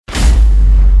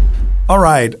All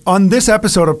right, on this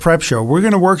episode of Prep Show, we're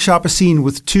going to workshop a scene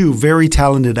with two very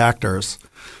talented actors.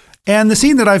 And the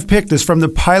scene that I've picked is from the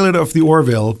pilot of The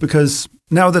Orville, because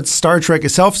now that Star Trek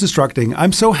is self-destructing,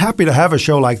 I'm so happy to have a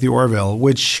show like The Orville,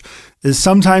 which is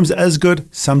sometimes as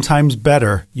good, sometimes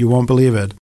better. You won't believe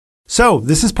it. So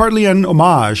this is partly an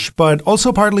homage, but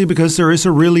also partly because there is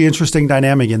a really interesting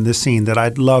dynamic in this scene that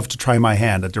I'd love to try my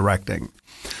hand at directing.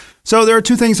 So there are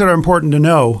two things that are important to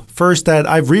know. First, that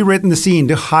I've rewritten the scene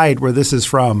to hide where this is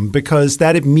from, because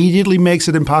that immediately makes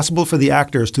it impossible for the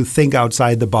actors to think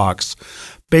outside the box.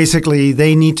 Basically,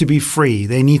 they need to be free.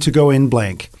 They need to go in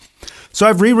blank. So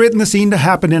I've rewritten the scene to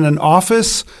happen in an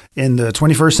office in the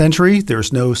 21st century.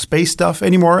 There's no space stuff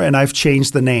anymore, and I've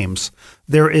changed the names.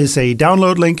 There is a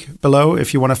download link below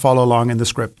if you want to follow along in the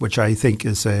script, which I think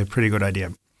is a pretty good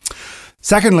idea.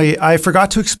 Secondly, I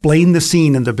forgot to explain the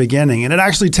scene in the beginning, and it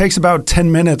actually takes about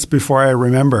 10 minutes before I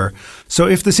remember. So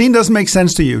if the scene doesn't make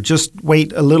sense to you, just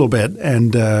wait a little bit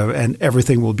and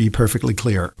everything will be perfectly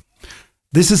clear.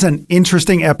 This is an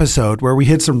interesting episode where we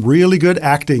hit some really good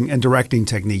acting and directing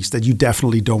techniques that you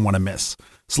definitely don't want to miss.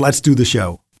 So let's do the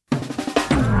show.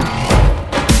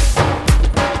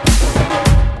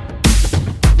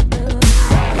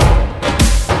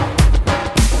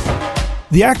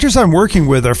 The actors I'm working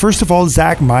with are, first of all,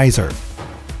 Zach Miser.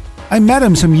 I met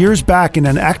him some years back in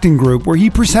an acting group where he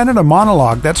presented a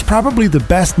monologue that's probably the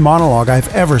best monologue I've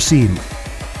ever seen.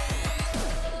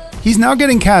 He's now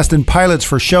getting cast in pilots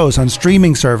for shows on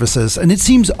streaming services, and it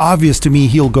seems obvious to me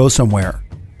he'll go somewhere.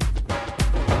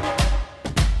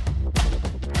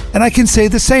 And I can say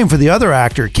the same for the other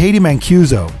actor, Katie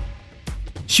Mancuso.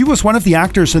 She was one of the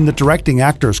actors in the Directing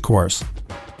Actors course.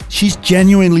 She's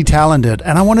genuinely talented,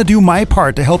 and I want to do my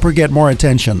part to help her get more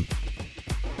attention.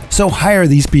 So hire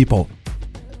these people.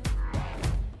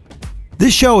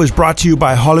 This show is brought to you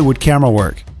by Hollywood Camera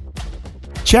Work.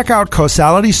 Check out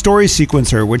Causality Story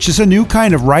Sequencer, which is a new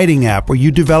kind of writing app where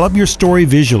you develop your story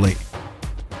visually.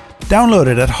 Download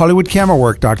it at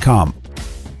hollywoodcamerawork.com.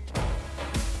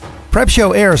 Prep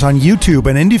Show airs on YouTube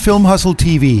and Indie Film Hustle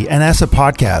TV and as a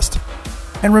podcast.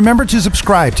 And remember to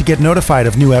subscribe to get notified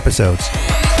of new episodes.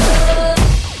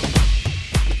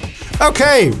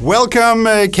 Okay, welcome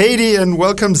Katie and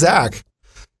welcome Zach.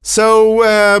 So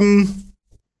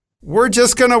we're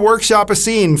just going to workshop a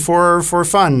scene for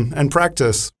fun and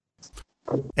practice.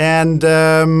 And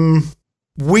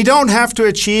we don't have to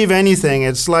achieve anything.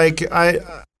 It's like I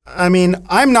mean,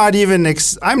 I'm not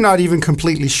even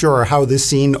completely sure how this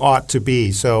scene ought to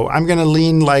be. So I'm going to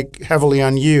lean like heavily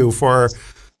on you for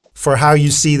how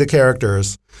you see the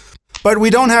characters. But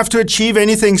we don't have to achieve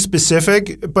anything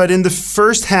specific. But in the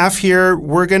first half here,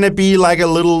 we're going to be like a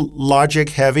little logic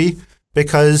heavy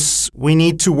because we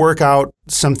need to work out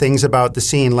some things about the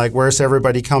scene, like where's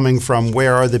everybody coming from?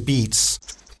 Where are the beats?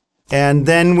 And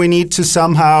then we need to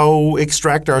somehow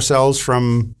extract ourselves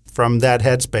from that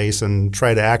headspace and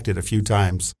try to act it a few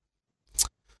times.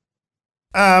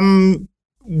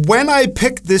 When I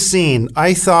picked this scene,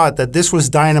 I thought that this was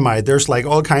dynamite. There's like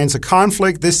all kinds of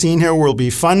conflict. This scene here will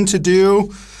be fun to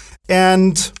do.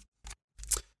 And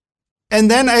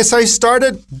then as I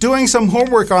started doing some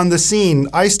homework on the scene,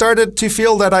 I started to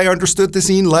feel that I understood the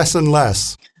scene less and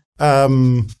less.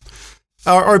 Or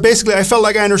basically, I felt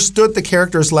like I understood the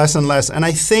characters less and less. And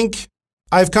I think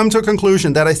I've come to a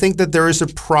conclusion that I think that there is a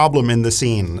problem in the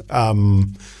scene.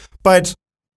 But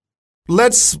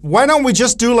why don't we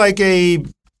just do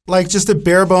just a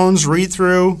bare bones read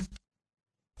through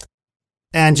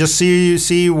and just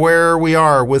see where we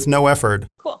are with no effort.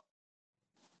 Cool.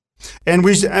 And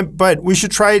we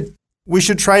should try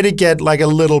to get like a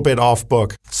little bit off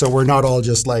book, so we're not all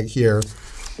just like here.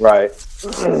 Right.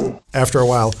 After a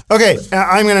while. Okay,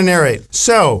 I'm going to narrate.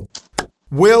 So,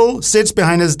 Will sits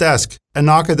behind his desk. A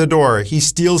knock at the door. He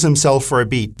steels himself for a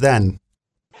beat. Then,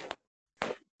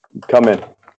 come in.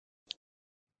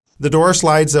 The door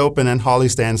slides open and Holly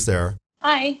stands there.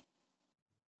 Hi.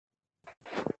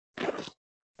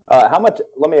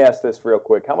 Let me ask this real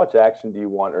quick. How much action do you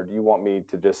want, or do you want me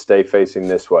to just stay facing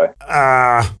this way?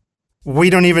 We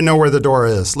don't even know where the door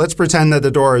is. Let's pretend that the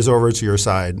door is over to your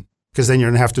side, because then you're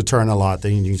going to have to turn a lot.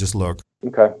 Then you can just look.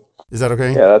 Okay. Is that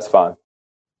okay? Yeah, that's fine.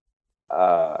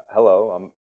 Hello,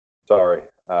 I'm sorry.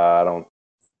 Do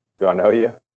I know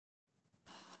you?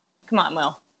 Come on,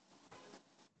 Will.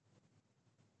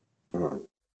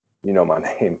 You know my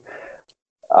name.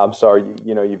 I'm sorry.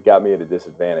 You've got me at a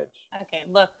disadvantage. Okay,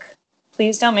 look,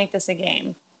 please don't make this a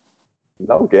game.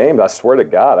 No game. I swear to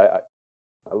God, I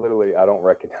literally don't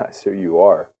recognize who you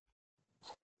are.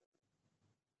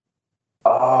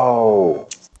 Oh,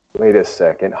 wait a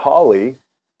second. Holly,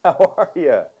 how are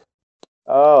you?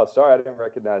 Oh, sorry, I didn't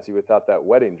recognize you without that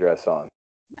wedding dress on.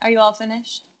 Are you all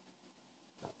finished?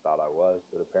 I thought I was,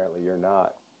 but apparently you're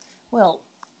not. Well,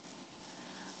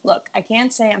 look, I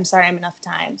can't say I'm sorry enough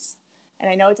times. And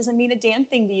I know it doesn't mean a damn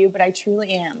thing to you, but I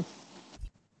truly am.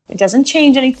 It doesn't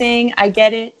change anything. I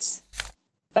get it.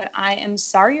 But I am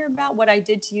sorrier about what I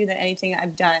did to you than anything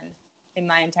I've done in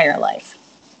my entire life.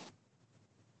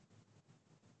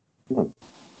 You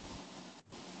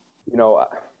know,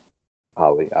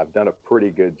 Holly, I've done a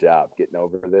pretty good job getting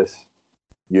over this,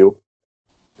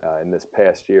 in this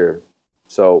past year.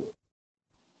 So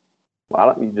why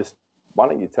don't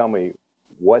you tell me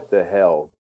what the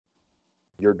hell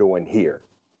you're doing here?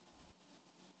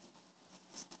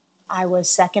 I was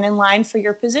second in line for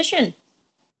your position.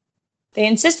 They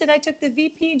insisted I took the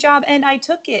VP job, and I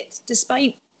took it,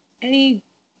 despite any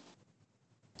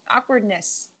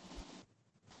awkwardness.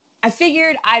 I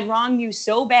figured I'd wrong you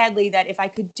so badly that if I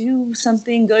could do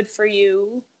something good for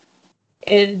you,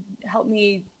 it'd help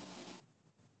me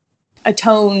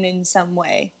atone in some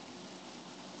way.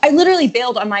 I literally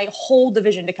bailed on my whole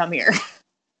division to come here.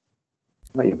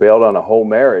 Well, you bailed on a whole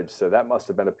marriage, so that must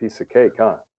have been a piece of cake,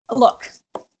 huh? Look,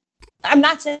 I'm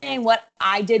not saying what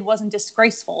I did wasn't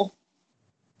disgraceful,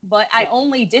 but I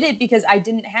only did it because I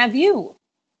didn't have you.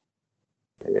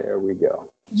 There we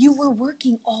go. You were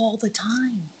working all the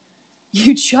time.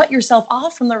 You'd shut yourself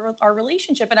off from our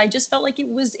relationship, and I just felt like it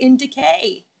was in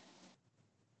decay.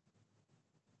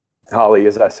 Holly,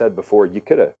 as I said before, you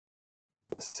could have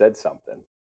said something.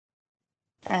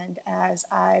 And as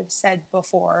I've said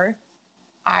before,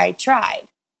 I tried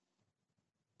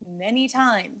many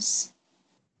times.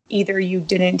 Either you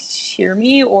didn't hear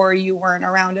me or you weren't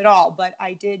around at all, but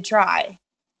I did try.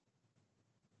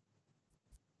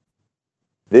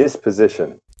 This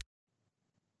position,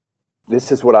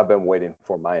 this is what I've been waiting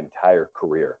for my entire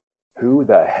career. Who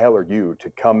the hell are you to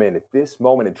come in at this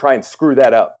moment and try and screw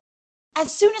that up?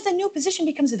 As soon as a new position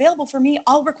becomes available for me,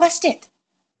 I'll request it.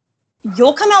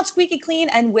 You'll come out squeaky clean,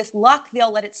 and with luck,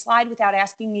 they'll let it slide without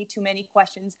asking me too many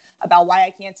questions about why I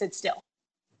can't sit still.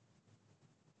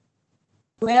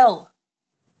 Will.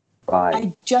 Fine.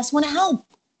 I just want to help.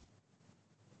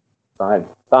 Fine.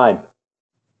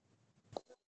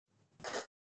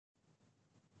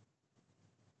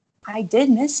 I did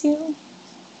miss you.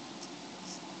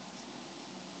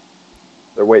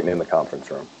 They're waiting in the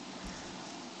conference room.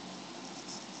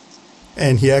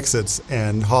 And he exits,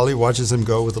 and Holly watches him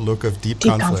go with a look of deep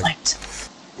conflict.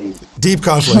 Deep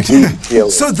conflict.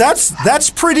 So that's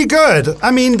pretty good. I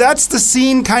mean, that's the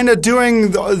scene kind of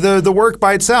doing the work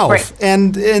by itself, right.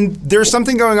 and there's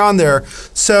something going on there.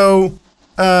 So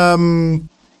I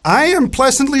am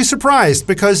pleasantly surprised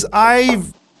because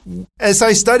as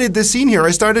I studied this scene here,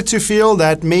 I started to feel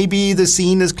that maybe the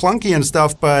scene is clunky and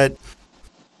stuff, but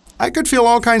I could feel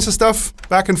all kinds of stuff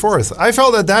back and forth. I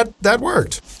felt that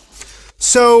worked.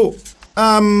 So,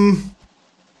 I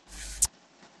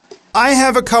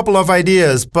have a couple of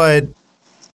ideas, but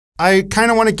I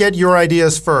kind of want to get your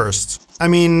ideas first.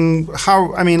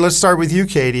 Let's start with you,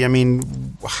 Katie.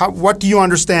 What do you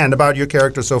understand about your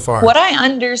character so far? What I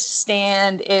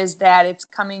understand is that it's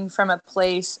coming from a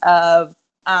place of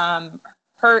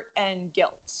hurt and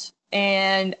guilt.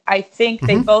 And I think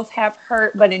they both have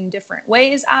hurt, but in different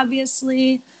ways,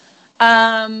 obviously.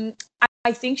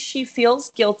 I think she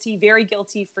feels guilty, very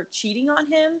guilty for cheating on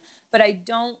him, but I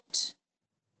don't.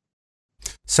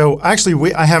 So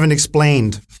actually, I haven't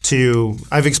explained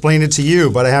I've explained it to you,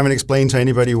 but I haven't explained to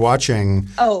anybody watching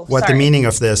the meaning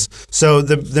of this. So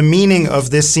the meaning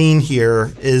of this scene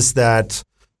here is that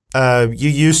you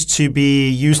used to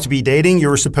be dating. You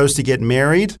were supposed to get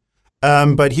married,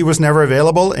 but he was never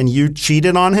available, and you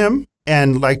cheated on him.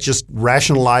 And just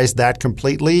rationalize that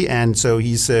completely, and so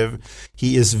he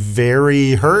is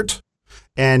very hurt,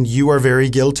 and you are very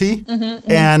guilty,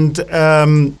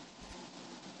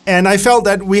 and I felt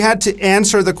that we had to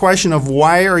answer the question of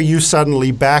why are you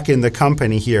suddenly back in the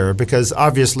company here, because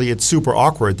obviously it's super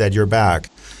awkward that you're back,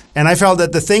 and I felt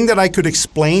that the thing that I could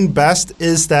explain best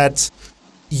is that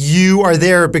you are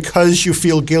there because you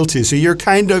feel guilty. So you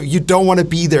don't want to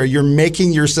be there. You're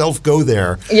making yourself go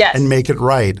there and make it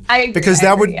right. I agree. Because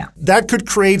that could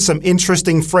create some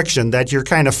interesting friction that you're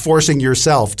kind of forcing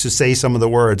yourself to say some of the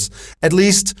words. At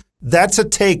least that's a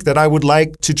take that I would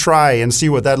like to try and see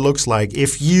what that looks like.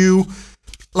 If you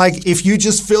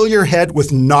just fill your head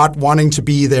with not wanting to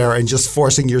be there and just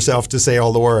forcing yourself to say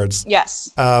all the words.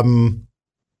 Yes.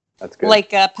 That's good. Like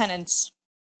penance.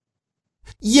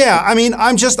 Yeah,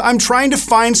 I'm trying to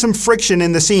find some friction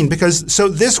in the scene because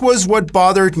this was what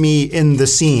bothered me in the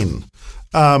scene.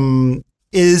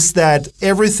 is that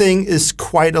everything is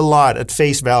quite a lot at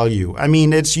face value. I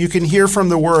mean, you can hear from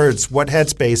the words what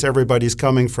headspace everybody's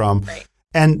coming from. Right.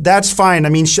 And that's fine. I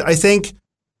mean, I think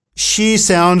she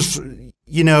sounds,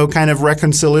 kind of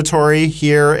reconciliatory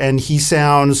here, and he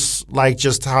sounds like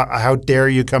just how dare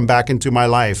you come back into my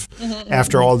life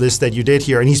after all this that you did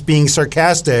here. And he's being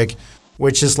sarcastic,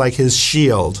 which is like his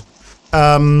shield.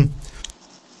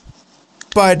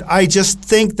 But I just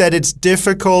think that it's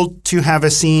difficult to have a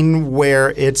scene where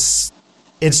it's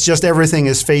just everything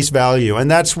is face value. And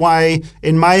that's why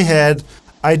in my head,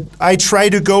 I try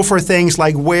to go for things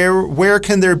like where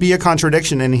can there be a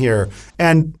contradiction in here?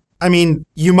 And I mean,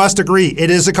 you must agree,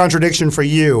 it is a contradiction for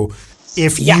you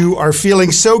if you are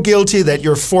feeling so guilty that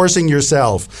you're forcing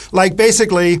yourself. Like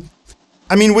basically,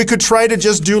 I mean, we could try to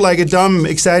just do like a dumb,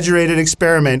 exaggerated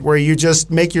experiment where you just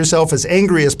make yourself as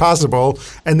angry as possible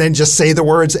and then just say the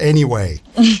words anyway.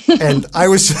 And I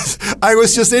was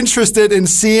just interested in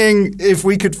seeing if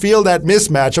we could feel that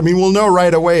mismatch. I mean, we'll know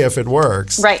right away if it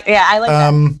works. Right. Yeah, I like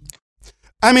that.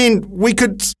 I mean,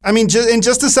 in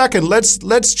just a second,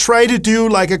 let's try to do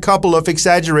like a couple of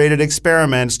exaggerated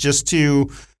experiments just to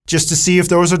see if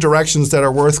those are directions that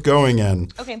are worth going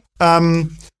in. Okay.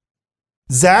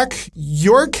 Zach,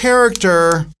 your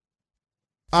character,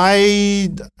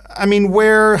 what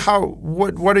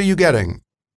are you getting?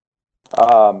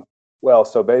 Well,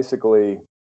 so basically,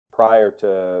 prior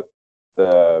to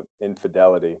the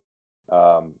infidelity,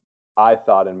 I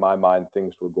thought in my mind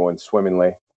things were going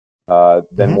swimmingly.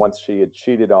 Then once she had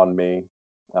cheated on me,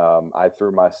 I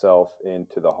threw myself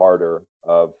into the harder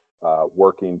of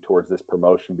working towards this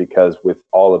promotion, because with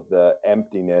all of the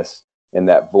emptiness and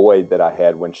that void that I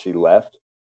had when she left,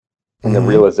 and the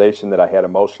realization that I had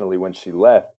emotionally when she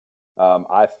left,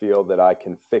 I feel that I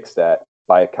can fix that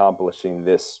by accomplishing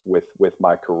this with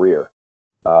my career,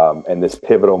 and this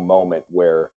pivotal moment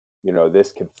where,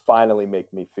 this could finally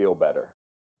make me feel better.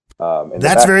 And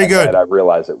that's very good. I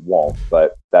realize it won't,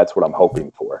 but that's what I'm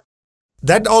hoping for.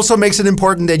 That also makes it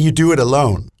important that you do it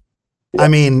alone. Yeah. I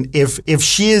mean, if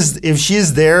she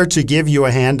is there to give you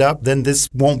a hand up, then this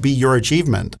won't be your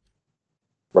achievement.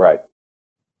 Right.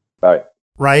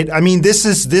 Right? I mean, this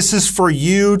is for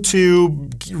you to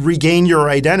regain your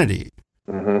identity.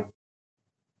 Mm-hmm.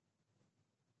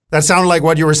 That sounded like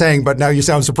what you were saying, but now you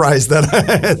sound surprised that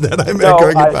I'm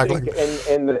echoing it back.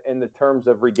 In the terms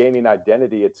of regaining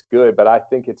identity, it's good, but I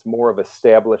think it's more of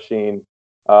establishing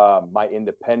my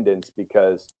independence,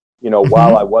 because,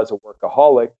 while I was a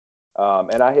workaholic,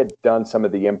 and I had done some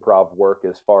of the improv work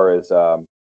as far as,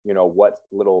 what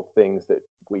little things that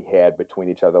we had between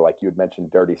each other, like you had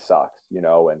mentioned dirty socks,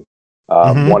 and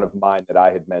one of mine that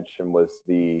I had mentioned was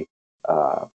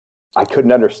I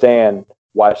couldn't understand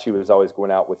why she was always going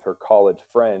out with her college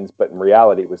friends, but in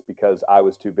reality, it was because I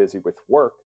was too busy with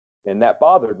work. And that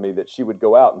bothered me, that she would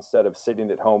go out instead of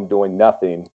sitting at home doing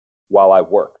nothing while I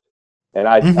worked. And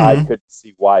I couldn't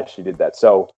see why she did that.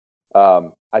 So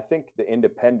I think the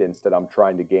independence that I'm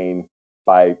trying to gain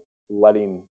by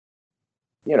letting,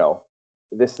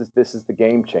 this is the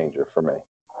game changer for me.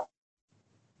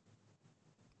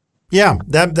 Yeah,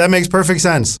 that makes perfect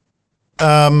sense.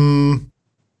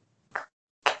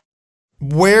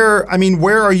 Where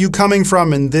are you coming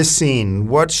from in this scene?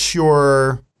 What's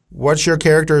your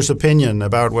character's opinion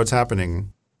about what's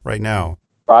happening right now?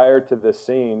 Prior to the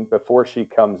scene, before she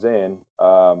comes in,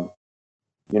 knowing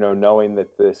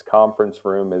that this conference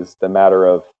room is the matter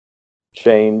of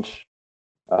change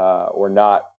or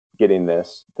not getting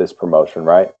this promotion,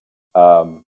 right?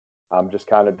 I'm just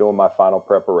kind of doing my final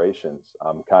preparations.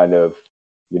 I'm kind of,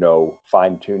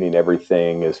 fine tuning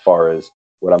everything as far as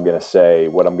what I'm going to say,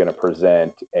 what I'm going to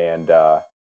present. And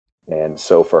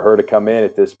so for her to come in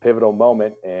at this pivotal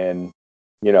moment and,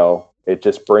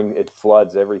 it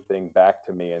floods everything back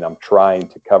to me, and I'm trying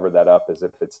to cover that up as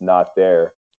if it's not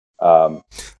there.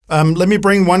 Let me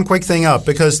bring one quick thing up,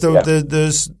 because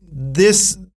the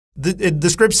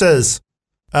script says,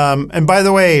 and by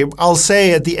the way, I'll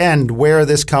say at the end where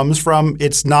this comes from.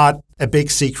 It's not a big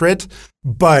secret,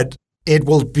 but it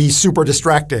will be super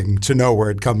distracting to know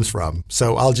where it comes from.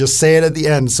 So I'll just say it at the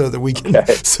end so that we can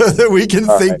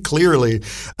think clearly.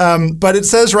 But it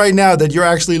says right now that you're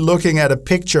actually looking at a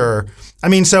picture. I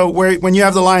mean, so when you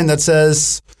have the line that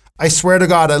says, "I swear to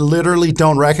God, I literally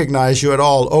don't recognize you at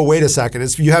all." Oh, wait a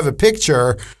second! You have a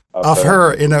picture of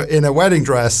her in a wedding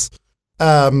dress.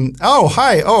 Oh,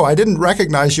 hi! Oh, I didn't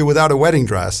recognize you without a wedding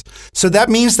dress. So that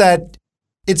means that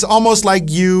it's almost like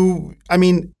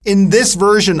in this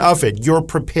version of it, you're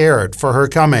prepared for her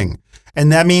coming.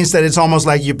 And that means that it's almost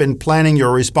like you've been planning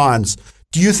your response.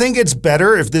 Do you think it's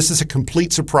better if this is a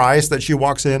complete surprise that she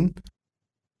walks in?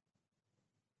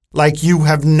 Like you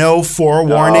have no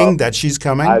forewarning that she's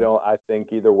coming? I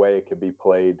think either way it could be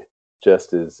played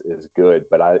just as good.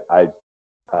 But I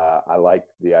like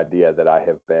the idea that I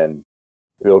have been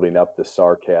building up the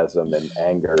sarcasm and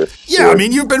anger. Yeah, I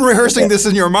mean, you've been rehearsing this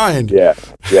in your mind. Yeah.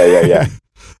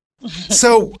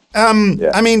 So, I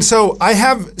mean, I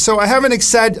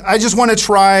just want to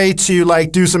try to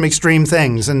like do some extreme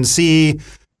things and see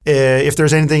if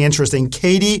there's anything interesting.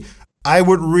 Katie, I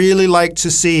would really like to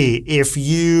see if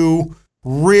you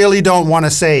really don't want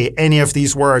to say any of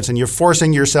these words and you're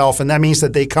forcing yourself, and that means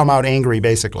that they come out angry,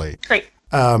 basically. Great.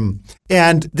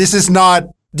 And this is not,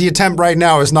 the attempt right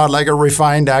now is not like a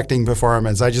refined acting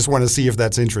performance. I just want to see if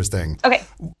that's interesting. Okay.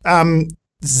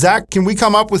 Zach, can we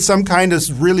come up with some kind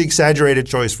of really exaggerated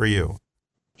choice for you?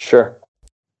 Sure.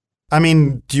 I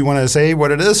mean, do you want to say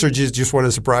what it is, or do you just want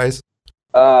a surprise?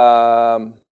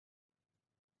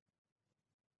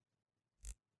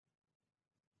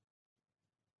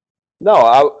 No,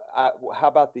 how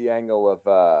about the angle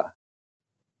of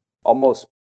almost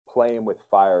playing with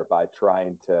fire by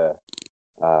trying to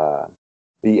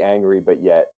be angry but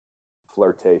yet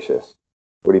flirtatious?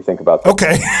 What do you think about that?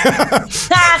 Okay.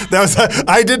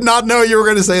 I did not know you were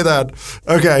going to say that.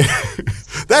 Okay.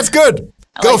 That's good.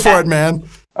 Go for it, man.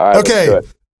 All right, okay.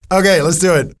 Okay, let's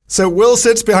do it. So Will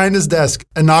sits behind his desk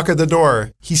and knock at the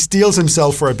door. He steels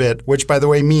himself for a bit, which, by the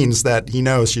way, means that he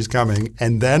knows she's coming.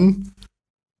 And then...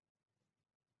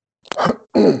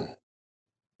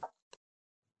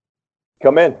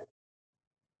 Come in.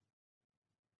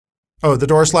 Oh, the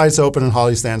door slides open and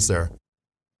Holly stands there.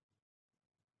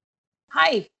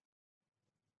 Hi.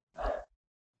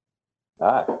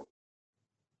 Hi.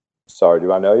 Sorry,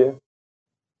 do I know you?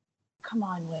 Come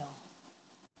on, Will.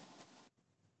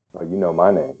 Oh, you know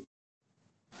my name.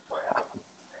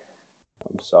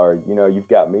 I'm sorry. You know, you've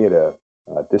got me at a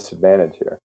disadvantage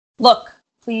here. Look,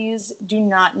 please do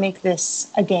not make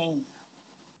this a game.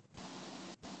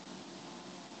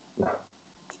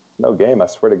 No game. I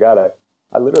swear to God,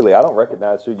 I literally, I don't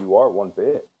recognize who you are one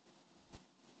bit.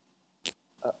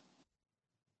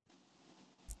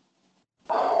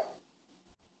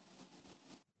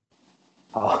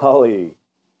 Holly.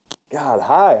 God,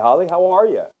 hi, Holly. How are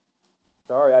you?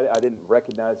 Sorry, I didn't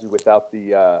recognize you without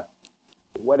the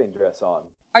wedding dress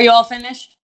on. Are you all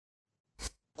finished?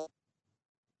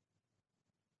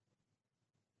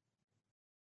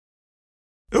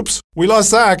 Oops, we lost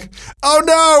Zach. Oh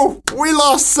no, we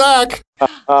lost Zach.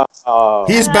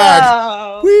 He's No.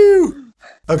 back. Woo.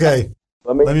 Okay,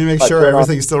 let me make sure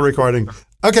everything's still recording.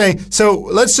 Okay, so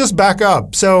let's just back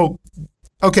up. So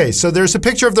there's a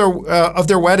picture of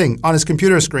their wedding on his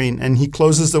computer screen, and he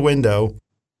closes the window.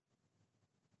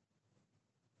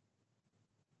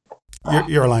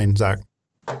 Your line, Zach.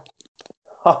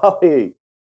 Holly.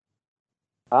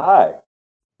 Hi.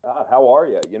 God, how are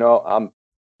you? You know, I'm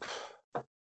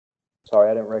sorry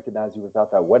I didn't recognize you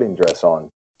without that wedding dress on.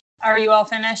 Are you all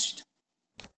finished?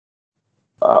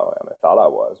 Oh, I thought I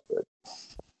was, but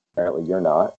apparently you're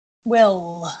not.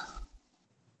 Will,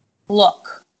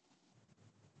 look.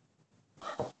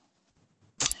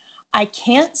 I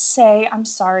can't say I'm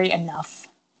sorry enough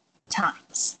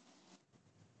times.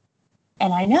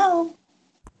 And I know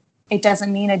it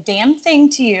doesn't mean a damn thing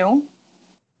to you,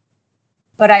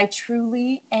 but I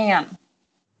truly am.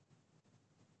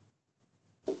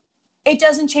 It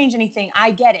doesn't change anything.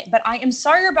 I get it. But I am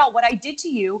sorrier about what I did to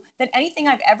you than anything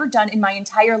I've ever done in my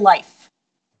entire life.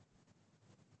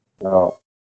 Oh,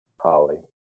 Holly.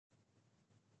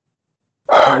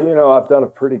 You know, I've done a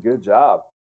pretty good job.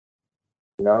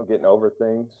 You know, getting over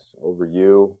things, over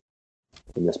you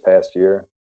in this past year.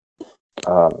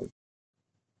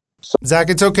 Zach,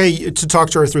 it's okay to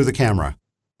talk to her through the camera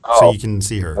so you can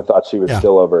see her. I thought she was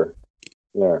still over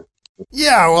there.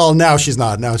 Yeah, well, now she's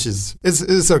not. Now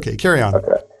it's okay. Carry on.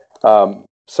 Okay.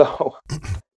 So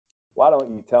why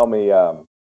don't you tell me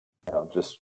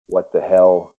just what the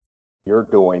hell you're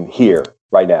doing here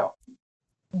right now?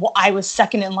 Well, I was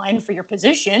second in line for your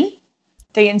position.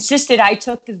 They insisted I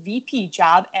took the VP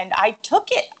job, and I took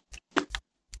it.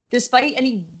 Despite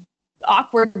any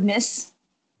awkwardness.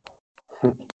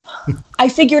 I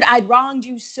figured I'd wronged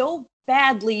you so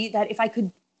badly that if I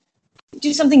could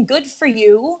do something good for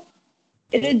you,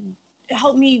 it'd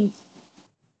help me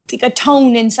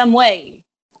atone in some way.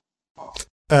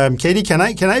 Katie, can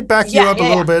I back you up a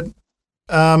little bit?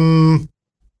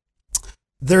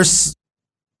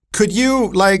 Could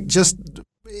you like just,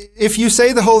 if you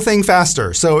say the whole thing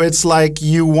faster, so it's like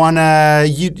you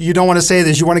don't want to say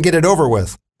this, you want to get it over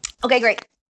with. Okay, great.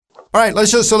 All right,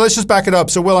 let's just back it up.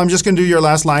 So, Will, I'm just going to do your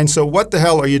last line. So, what the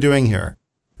hell are you doing here?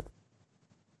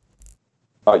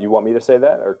 You want me to say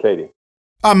that or Katie?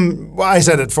 Well, I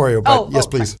said it for you, but yes,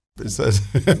 please.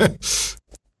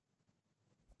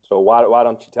 So why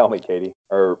don't you tell me, Katie?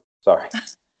 Or sorry,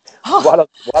 why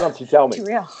don't you tell me? Too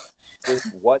real.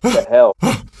 What the hell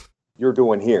you're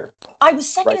doing here? I was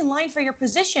second in line for your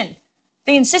position.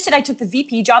 They insisted I took the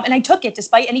VP job, and I took it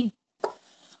despite any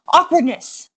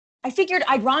awkwardness. I figured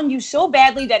I'd wrong you so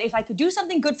badly that if I could do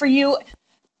something good for you,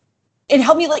 it'd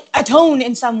help me like atone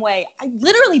in some way. I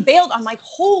literally bailed on my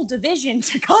whole division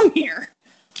to come here.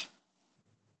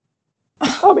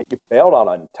 I mean, you bailed on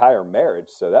an entire marriage,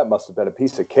 so that must have been a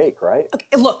piece of cake, right?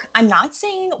 Okay, look, I'm not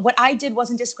saying what I did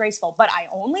wasn't disgraceful, but I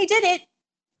only did it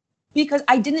because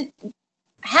I didn't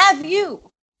have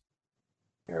you.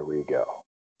 Here we go.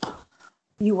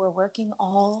 You were working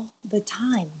all the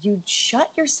time. You'd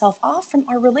shut yourself off from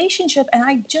our relationship, and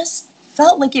I just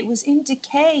felt like it was in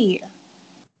decay.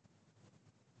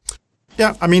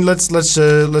 Yeah, I mean, let's just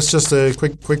a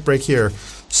quick break here.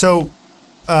 So,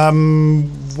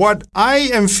 what I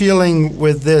am feeling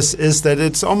with this is that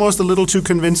it's almost a little too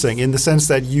convincing, in the sense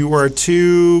that you are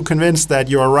too convinced that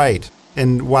you're right,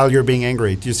 and while you're being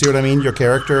angry. Do you see what I mean? Your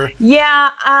character.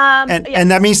 Yeah. And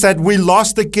that means that we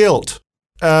lost the guilt.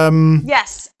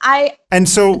 Yes, And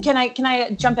so, can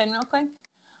I jump in real quick?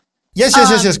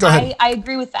 Yes. Go ahead. I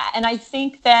agree with that, and I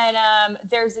think that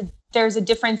there's a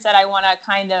difference that I want to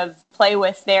kind of play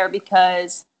with there,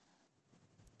 because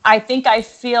I think I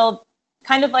feel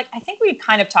kind of like, I think we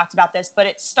kind of talked about this, but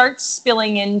it starts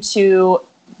spilling into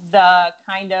the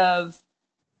kind of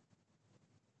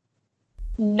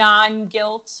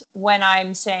non-guilt when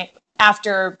I'm saying,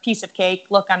 after piece of cake,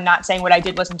 look, I'm not saying what I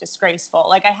did wasn't disgraceful.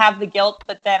 Like, I have the guilt,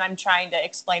 but then I'm trying to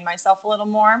explain myself a little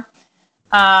more.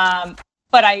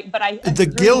 But I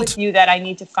agree with you that I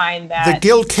need to find that. The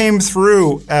guilt came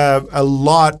through a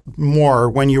lot more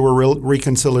when you were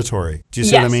reconciliatory. Do you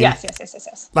see what I mean?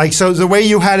 Yes. Like, so the way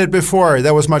you had it before,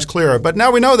 that was much clearer. But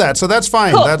now we know that, so that's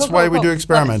fine. That's why we do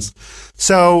experiments.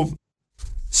 So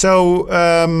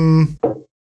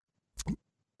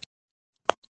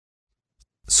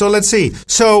let's see.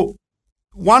 So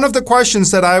one of the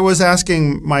questions that I was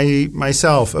asking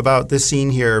myself about this scene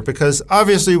here, because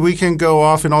obviously we can go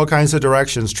off in all kinds of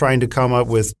directions trying to come up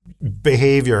with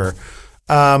behavior.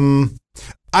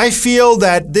 I feel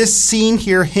that this scene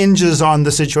here hinges on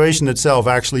the situation itself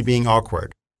actually being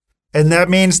awkward. And that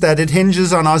means that it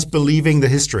hinges on us believing the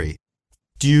history.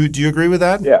 Do you agree with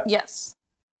that? Yeah. Yes.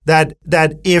 That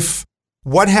if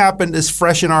what happened is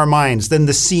fresh in our minds, then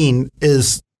the scene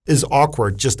is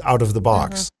awkward just out of the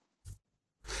box. Mm-hmm.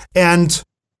 And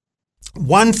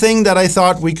one thing that I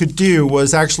thought we could do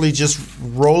was actually just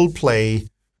role play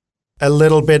a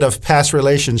little bit of past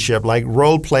relationship, like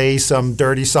role play some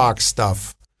dirty socks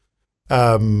stuff.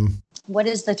 What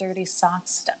is the dirty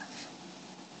socks stuff?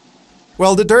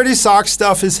 Well, the dirty socks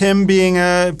stuff is him being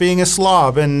a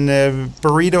slob and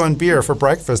burrito and beer for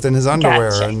breakfast in his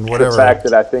underwear and whatever. The fact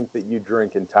that I think that you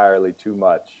drink entirely too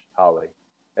much, Holly,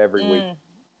 every week.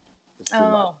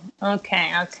 Oh,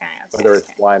 okay. Whether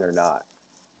it's wine or not.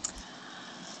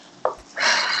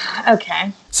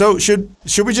 Okay. So should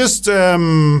we just? I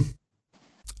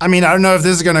mean, I don't know if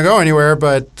this is going to go anywhere,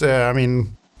 but I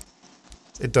mean,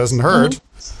 it doesn't hurt.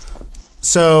 Mm-hmm.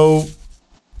 So,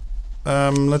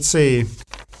 let's see.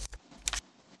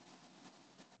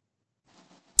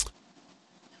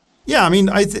 Yeah, I mean,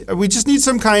 we just need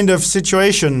some kind of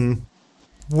situation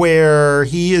where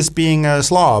he is being a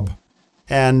slob.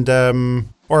 And,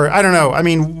 or I don't know. I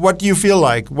mean, what do you feel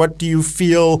like? What do you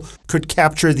feel could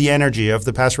capture the energy of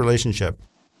the past relationship?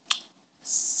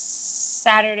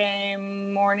 Saturday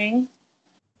morning.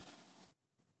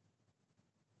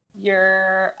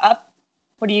 You're up.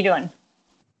 What are you doing?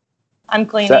 I'm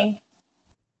cleaning.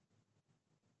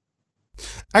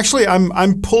 Actually,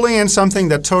 I'm pulling in something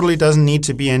that totally doesn't need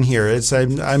to be in here.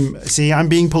 I'm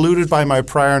being polluted by my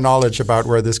prior knowledge about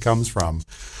where this comes from.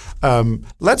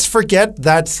 Let's forget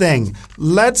that thing.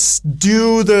 Let's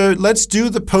do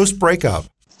the post breakup,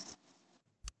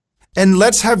 and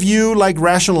let's have you like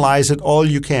rationalize it all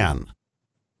you can.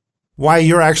 Why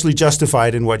you're actually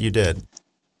justified in what you did.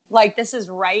 Like this is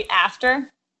right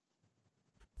after.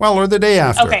 Well, or the day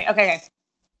after. Okay.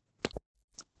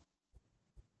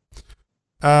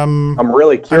 I'm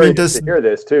really curious to hear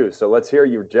this too. So let's hear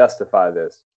you justify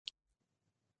this.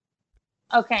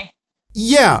 Okay.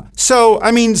 Yeah. So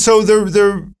I mean, so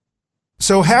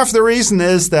half the reason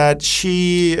is that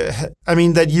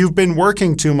that you've been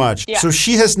working too much. Yeah. So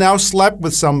she has now slept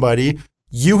with somebody.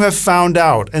 You have found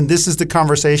out, and this is the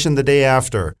conversation the day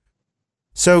after.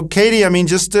 So Katie, I mean,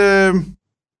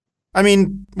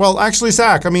 actually,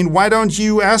 Zach, I mean, why don't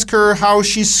you ask her how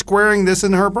she's squaring this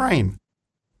in her brain?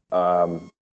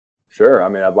 Sure. I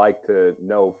mean, I'd like to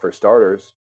know, for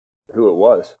starters, who it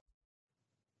was.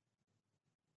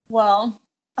 Well,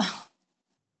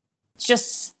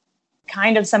 just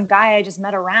kind of some guy I just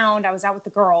met around. I was out with the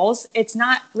girls. It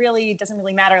doesn't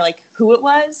really matter like who it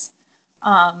was.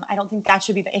 I don't think that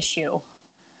should be the issue.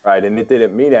 Right, and it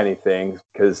didn't mean anything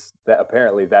because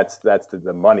apparently that's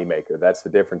the money maker. That's the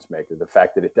difference maker. The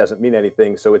fact that it doesn't mean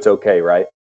anything, so it's okay, right?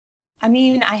 I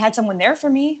mean, I had someone there for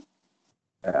me.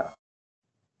 Yeah.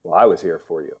 Well, I was here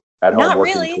for you at home, Not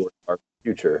working really. towards our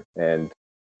future. And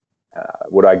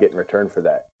what do I get in return for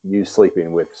that? You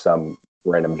sleeping with some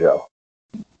random Joe.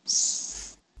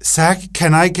 Zach,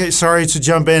 sorry to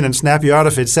jump in and snap you out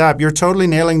of it. Zach, you're totally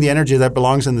nailing the energy that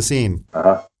belongs in the scene.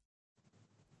 Uh-huh.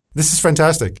 This is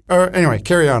fantastic. Anyway,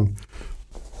 carry on.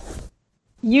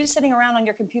 You sitting around on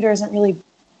your computer isn't really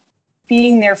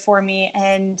being there for me.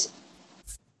 And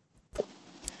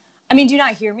I mean, do you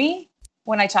not hear me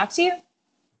when I talk to you?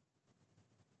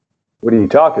 What are you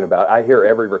talking about? I hear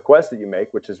every request that you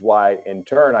make, which is why, in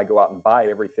turn, I go out and buy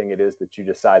everything it is that you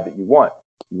decide that you want.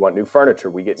 You want new furniture,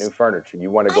 we get new furniture.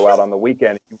 You want to go out on the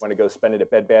weekend, you want to go spend it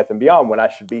at Bed Bath & Beyond when I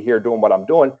should be here doing what I'm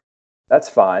doing. That's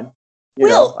fine. You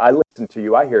know, I listen to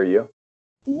you. I hear you.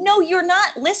 No, you're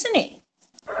not listening.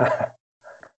 Yeah.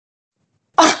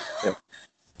 I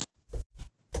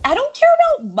don't care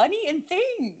about money and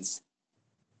things.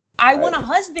 I want a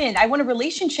husband. I want a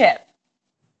relationship.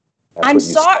 That's I'm what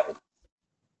you sorry. say.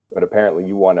 But apparently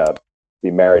you want to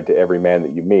be married to every man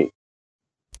that you meet.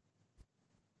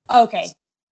 Okay.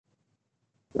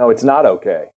 No, it's not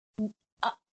okay.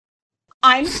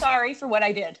 I'm sorry for what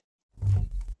I did.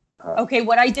 Okay,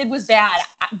 what I did was bad,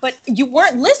 but you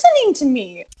weren't listening to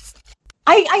me.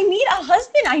 I need a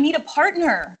husband. I need a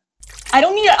partner. I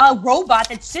don't need a robot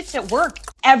that sits at work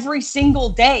every single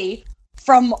day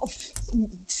from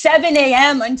 7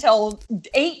 a.m. until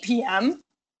 8 p.m.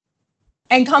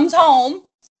 and comes home.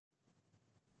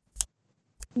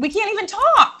 We can't even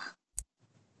talk.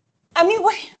 I mean,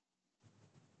 what?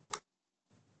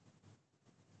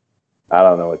 I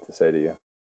don't know what to say to you.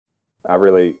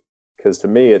 Because to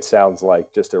me, it sounds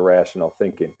like just irrational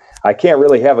thinking. I can't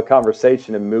really have a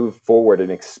conversation and move forward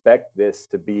and expect this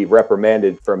to be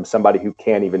reprimanded from somebody who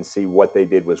can't even see what they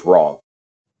did was wrong.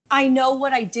 I know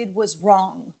what I did was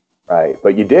wrong. Right.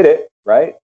 But you did it,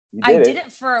 right? I did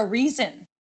it for a reason.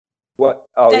 What?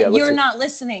 Oh, yeah. That you're not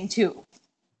listening to.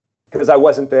 Because I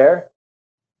wasn't there?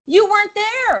 You weren't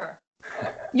there.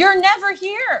 You're never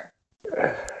here.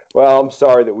 Well, I'm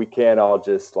sorry that we can't all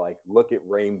just look at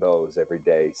rainbows every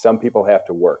day. Some people have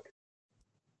to work.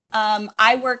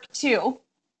 I work too.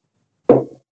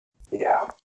 Yeah.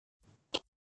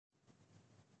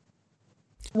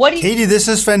 Katie, this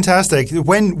is fantastic.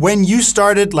 When you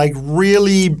started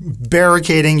really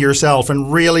barricading yourself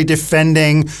and really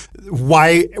defending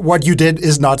why what you did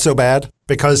is not so bad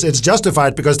because it's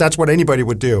justified because that's what anybody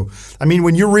would do. I mean,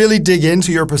 when you really dig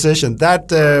into your position, that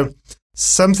there's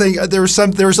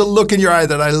a look in your eye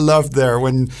that I loved there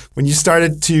when you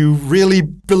started to really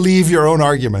believe your own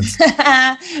arguments.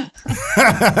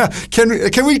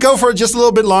 Can we go for just a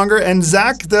little bit longer? And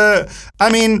Zach,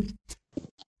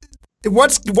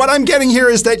 what I'm getting here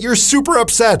is that you're super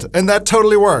upset, and that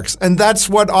totally works. And that's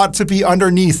what ought to be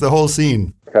underneath the whole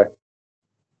scene. Okay.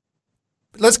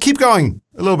 Let's keep going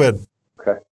a little bit.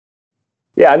 Okay.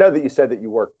 Yeah, I know that you said that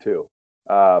you work too,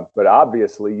 but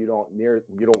obviously you don't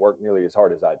work nearly as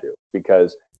hard as I do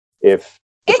because if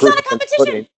it's not a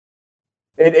competition.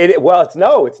 It's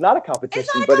not a competition, It's not a but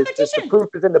competition. it's just the proof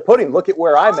is in the pudding. Look at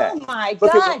where I'm at. Oh my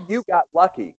Look God. at what you got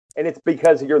lucky. And it's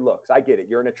because of your looks. I get it.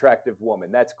 You're an attractive woman.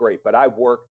 That's great. But I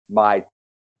work my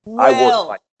tail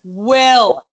to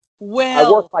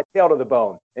the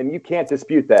bone. And you can't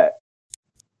dispute that.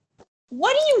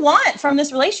 What do you want from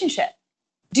this relationship?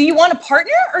 Do you want a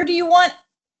partner or do you want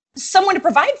someone to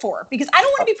provide for? Because I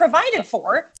don't want to be provided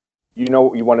for. You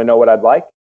want to know what I'd like?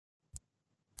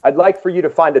 I'd like for you to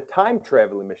find a time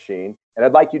traveling machine. And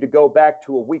I'd like you to go back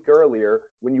to a week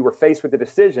earlier when you were faced with a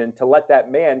decision to let that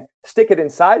man stick it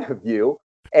inside of you.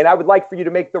 And I would like for you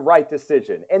to make the right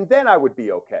decision. And then I would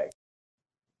be okay.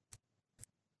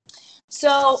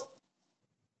 So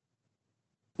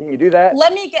can you do that?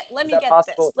 Let me get this. Let me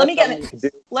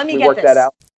get this.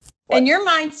 Out? In your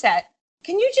mindset,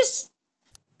 in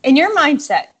your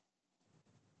mindset,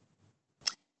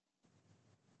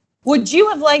 would you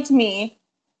have liked me?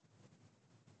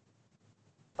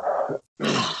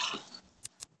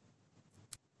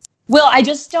 Will, I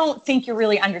just don't think you're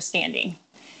really understanding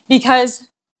because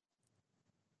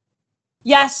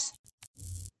yes,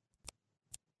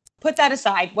 put that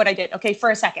aside, what I did. Okay.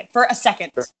 For a second. Sure.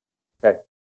 Okay.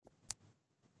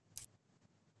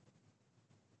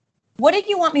 What did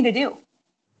you want me to do?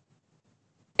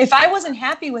 If I wasn't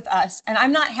happy with us and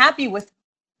I'm not happy with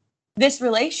this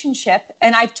relationship,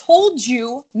 and I've told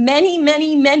you many,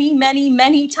 many, many, many,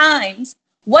 many times,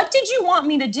 what did you want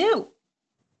me to do?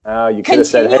 You could have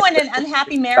said, continue in an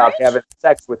unhappy marriage? Stop having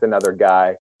sex with another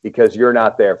guy because you're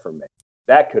not there for me.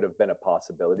 That could have been a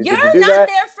possibility. You're Did you do not that?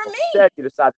 there for me. Instead, you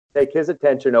decided to take his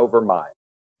attention over mine.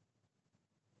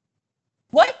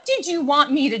 What did you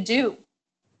want me to do?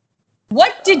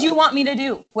 What did you want me to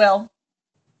do, Will?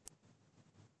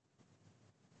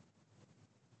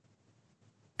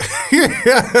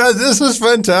 Yeah, this is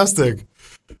fantastic.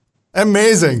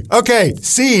 Amazing. Okay,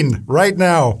 scene right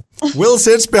now. Will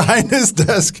sits behind his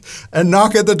desk and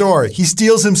knock at the door. He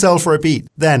steels himself for a beat.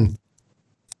 Then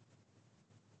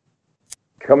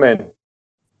Come in.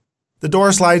 the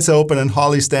door slides open and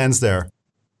Holly stands there.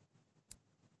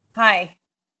 Hi.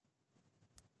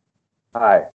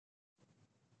 Hi.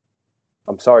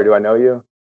 I'm sorry, do I know you?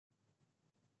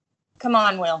 Come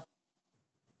on, Will.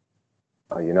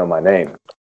 Oh, you know my name.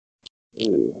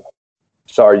 Ooh.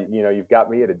 Sorry, you've got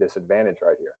me at a disadvantage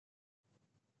right here.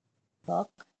 Look,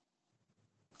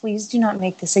 please do not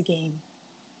make this a game.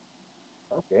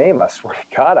 No game, I swear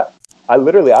to God. I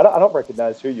literally, I don't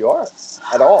recognize who you are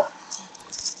at all.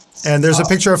 And there's a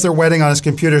picture of their wedding on his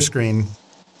computer screen.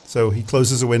 So he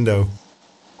closes a window.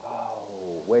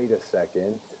 Oh, wait a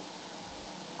second.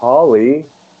 Holly.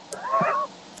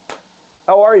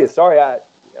 How are you? Sorry, I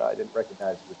didn't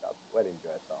recognize you without the wedding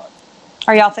dress on.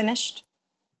 Are y'all finished?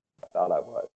 I thought I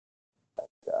was. But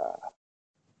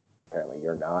apparently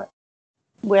you're not.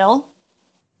 Will,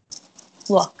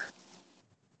 look,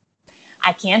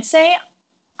 I can't say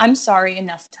I'm sorry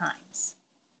enough times.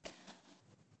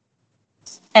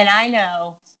 And I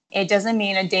know it doesn't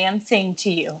mean a damn thing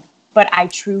to you, but I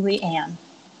truly am.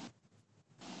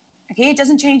 Okay, it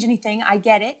doesn't change anything. I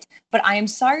get it. But I am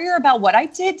sorrier about what I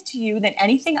did to you than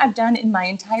anything I've done in my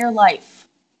entire life.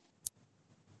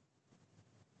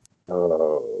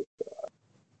 Oh,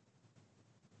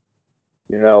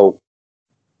 God.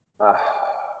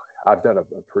 I've done a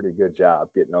pretty good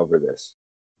job getting over this.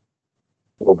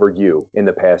 Over you in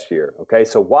the past year. Okay,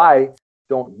 so why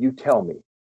don't you tell me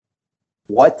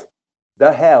what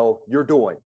the hell you're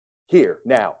doing here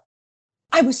now?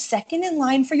 I was second in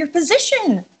line for your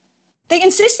position. They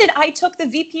insisted I took the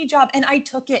VP job, and I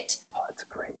took it. Oh, that's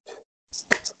great.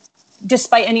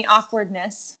 Despite any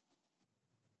awkwardness.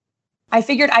 I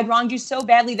figured I'd wronged you so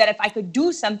badly that if I could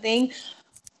do something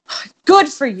good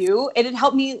for you, it'd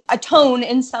help me atone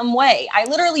in some way. I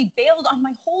literally bailed on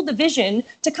my whole division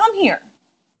to come here.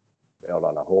 Bailed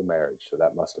on a whole marriage, so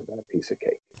that must have been a piece of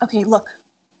cake. Okay, look.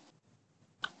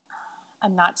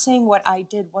 I'm not saying what I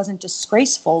did wasn't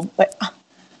disgraceful, but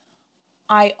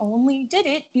I only did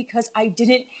it because I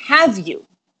didn't have you.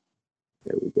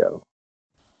 There we go.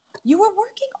 You were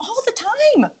working all the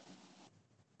time.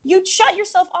 You'd shut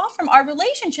yourself off from our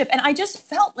relationship, and I just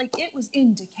felt like it was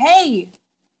in decay.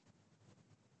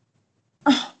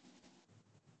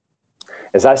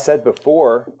 As I said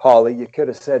before, Holly, you could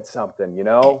have said something,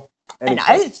 And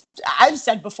I've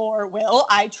said before, Will,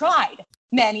 I tried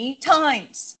many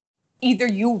times. Either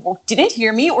you didn't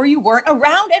hear me or you weren't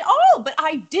around at all, but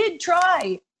I did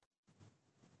try.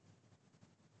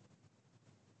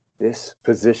 This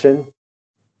position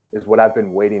is what I've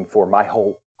been waiting for my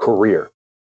whole career.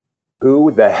 Who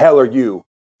the hell are you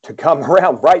to come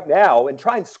around right now and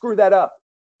try and screw that up?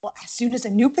 Well, as soon as a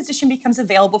new position becomes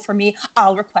available for me,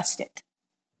 I'll request it.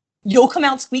 You'll come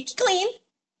out squeaky clean.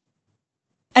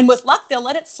 And with luck, they'll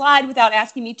let it slide without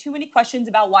asking me too many questions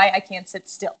about why I can't sit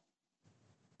still.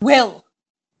 Will.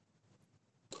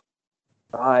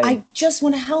 Fine. I just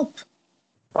want to help.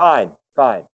 Fine.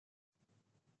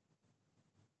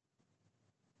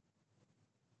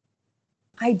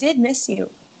 I did miss you.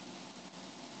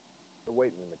 We're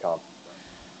waiting in the conference.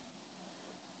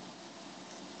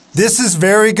 This is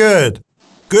very good.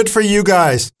 Good for you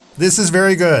guys. This is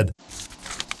very good.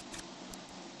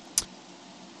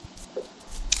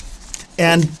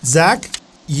 And Zach,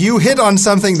 you hit on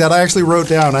something that I actually wrote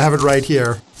down. I have it right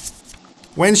here.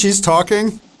 When she's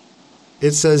talking,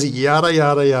 it says yada,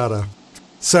 yada, yada.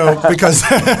 So, because...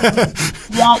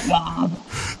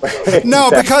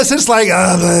 No, because it's like,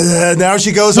 now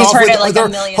she goes He's off heard with it like a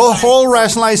million times. whole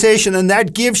rationalization, and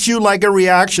that gives you like a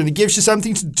reaction. It gives you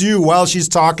something to do while she's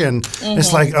talking. Mm-hmm.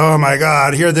 It's like, oh my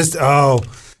God, hear this. Oh,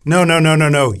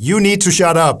 no. You need to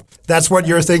shut up. That's what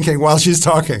you're thinking while she's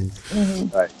talking.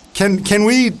 Mm-hmm. Right. Can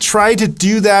we try to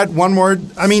do that one more?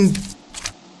 I mean,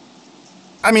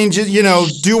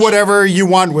 just, do whatever you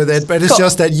want with it, but it's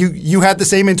just that you had the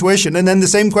same intuition. And then the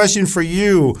same question for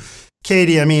you.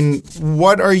 Katie, I mean,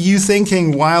 what are you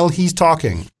thinking while he's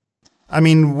talking? I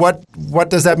mean, what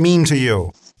does that mean to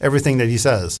you, everything that he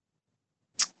says?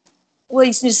 Well,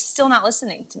 he's just still not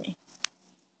listening to me.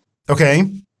 Okay.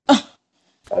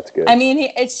 That's good. I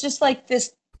mean, it's just like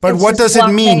this. But what does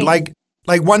blockade. it mean?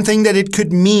 Like one thing that it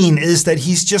could mean is that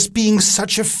he's just being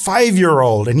such a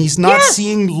 5-year-old and he's not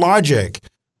seeing logic.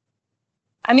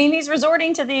 I mean, he's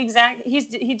resorting to the exact.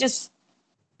 He's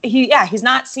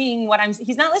not seeing what I'm.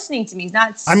 He's not listening to me. He's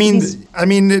not. I mean,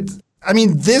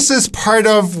 this is part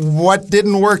of what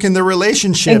didn't work in the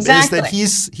relationship. Exactly.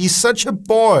 Is that he's such a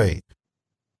boy.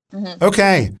 Mm-hmm.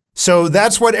 Okay, so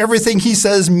that's what everything he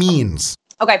says means.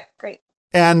 Okay, great.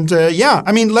 And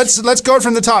I mean, let's go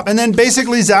from the top. And then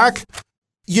basically, Zach,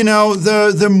 you know,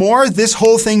 the more this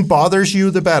whole thing bothers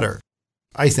you, the better,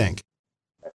 I think.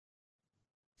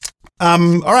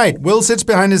 All right, Will sits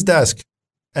behind his desk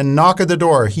and knock at the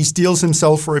door. He steels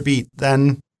himself for a beat.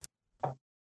 Then,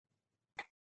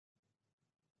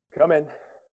 come in.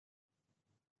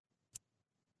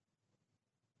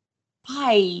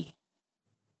 Hi.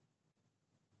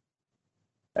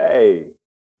 Hey.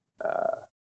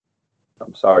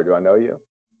 I'm sorry. Do I know you?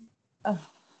 Oh.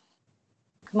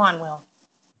 Come on, Will.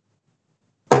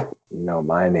 You know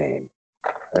my name.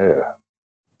 Ugh.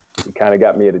 You kind of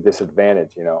got me at a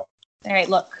disadvantage, you know. All right,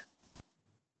 look.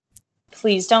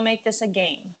 Please don't make this a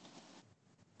game.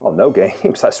 Well, no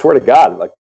games. I swear to God.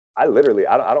 Like, I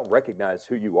don't recognize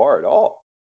who you are at all.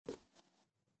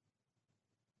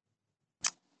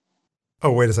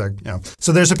 oh, wait a sec. Yeah.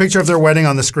 So there's a picture of their wedding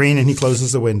on the screen and he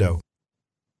closes the window.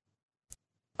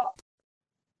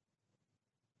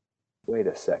 Wait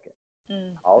a second.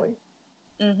 Mm. Holly?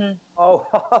 Mm-hmm. Oh,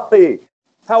 Holly.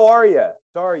 How are you?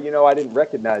 Sorry, you know, I didn't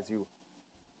recognize you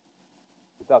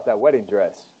without that wedding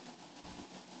dress.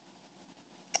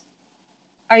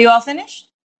 Are you all finished?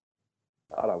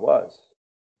 Thought I was.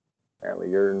 Apparently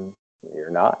you're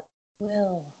not.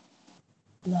 Will,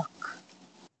 look.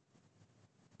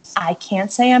 I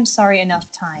can't say I'm sorry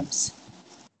enough times.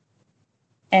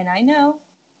 And I know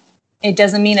it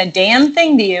doesn't mean a damn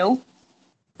thing to you,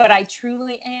 but I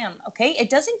truly am, okay? It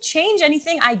doesn't change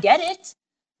anything. I get it.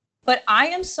 But I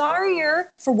am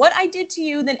sorrier for what I did to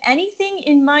you than anything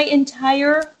in my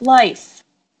entire life.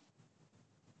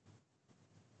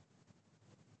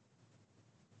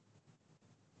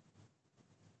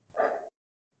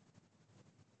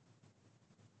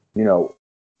 You know,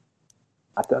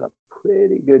 I've done a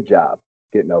pretty good job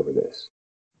getting over this.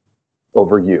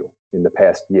 Over you in the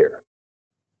past year.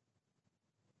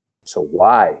 So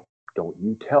why don't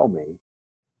you tell me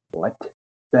what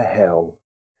the hell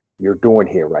you're doing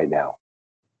here right now?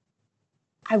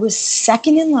 I was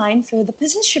second in line for the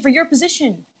position, for your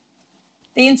position.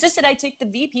 They insisted I take the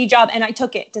VP job and I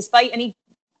took it despite any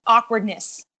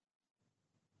awkwardness.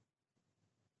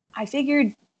 I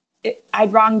figured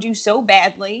I'd wronged you so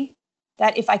badly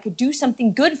that if I could do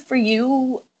something good for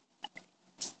you,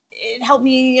 it helped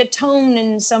me atone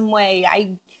in some way.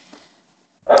 I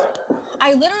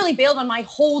literally bailed on my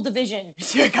whole division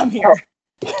to come here.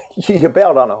 You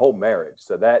bailed on a whole marriage,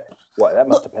 so that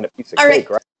must have been a piece of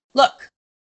cake, right? Look,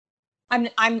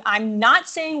 I'm not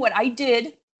saying what I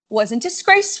did wasn't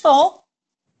disgraceful,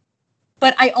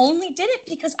 but I only did it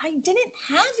because I didn't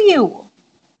have you.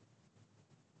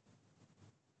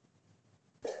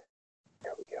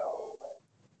 There we go.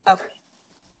 Okay.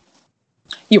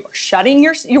 You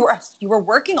were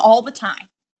working all the time.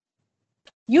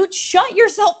 You'd shut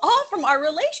yourself off from our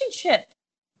relationship.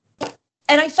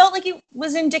 And I felt like it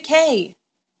was in decay.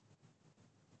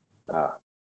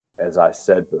 As I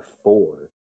said before,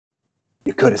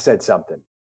 you could have said something.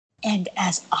 And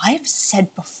as I've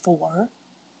said before,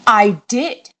 I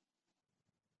did.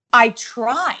 I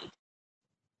tried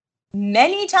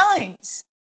many times.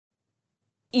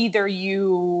 Either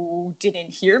you didn't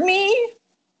hear me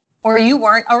or you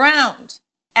weren't around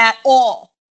at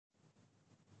all.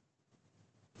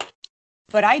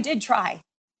 But I did try.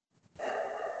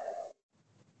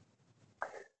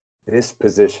 This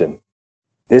position,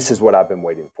 this is what I've been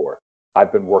waiting for.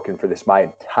 I've been working for this my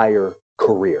entire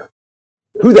career.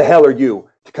 Who the hell are you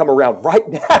to come around right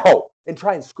now and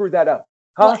try and screw that up?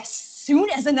 Huh? Well, as soon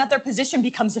as another position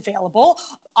becomes available,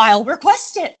 I'll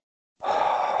request it.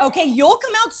 Okay, you'll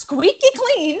come out squeaky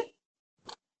clean.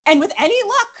 And with any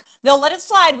luck, they'll let it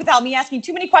slide without me asking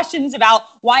too many questions about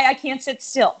why I can't sit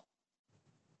still.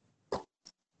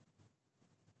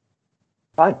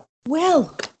 Fine.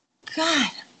 Will,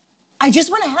 God, I just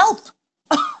want to help.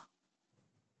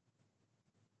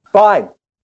 Fine.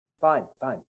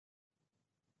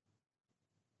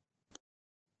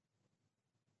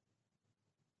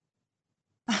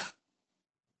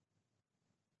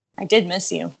 I did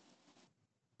miss you.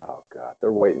 Oh God,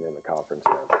 they're waiting in the conference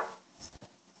room.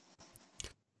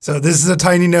 So this is a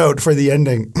tiny note for the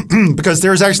ending because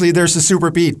there's a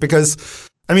super beat because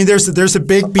I mean there's a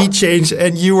big beat change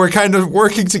and you were kind of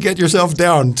working to get yourself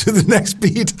down to the next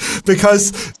beat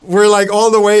because we're like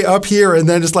all the way up here and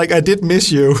then it's like I did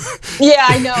miss you. Yeah,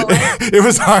 I know. Right? It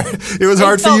was hard. It was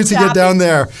hard for you to get down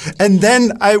there. And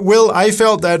then I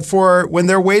felt that for when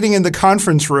they're waiting in the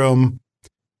conference room,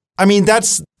 I mean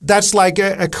that's like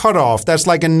a cutoff. That's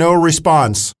like a no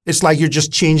response. It's like you're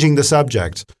just changing the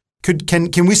subject.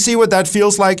 Can we see what that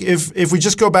feels like if we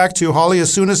just go back to Holly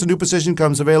as soon as a new position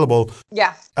comes available?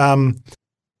 Yeah.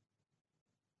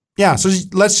 Yeah. So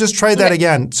let's just try that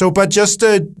again. So, but just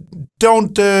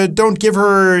don't give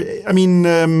her. I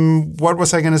mean, what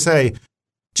was I going to say?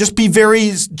 Just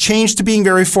change to being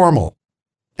very formal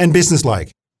and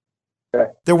businesslike.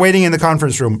 Okay. They're waiting in the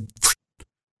conference room.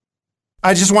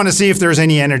 I just want to see if there's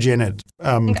any energy in it.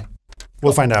 Okay.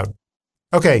 We'll find out.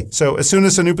 Okay. So as soon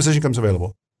as a new position comes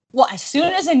available. Well, as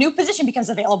soon as a new position becomes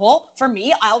available for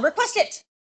me, I'll request it.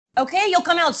 Okay, you'll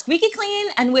come out squeaky clean,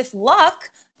 and with luck,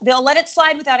 they'll let it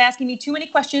slide without asking me too many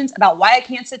questions about why I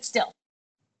can't sit still.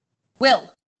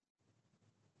 Will.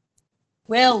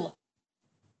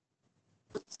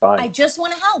 Fine. I just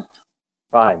want to help.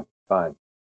 Fine.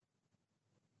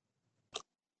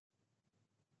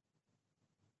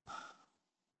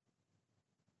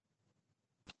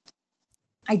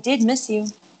 I did miss you.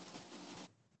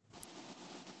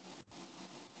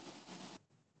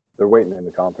 They're waiting in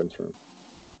the conference room.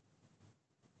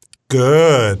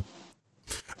 Good.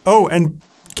 Oh, and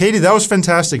Katie, that was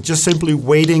fantastic. Just simply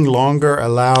waiting longer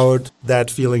allowed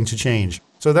that feeling to change.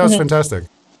 So that was fantastic.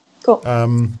 Cool.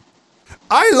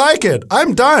 I like it.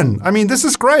 I'm done. I mean, this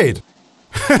is great.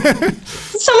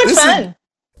 It's so much fun.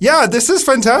 This is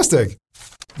fantastic.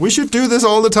 We should do this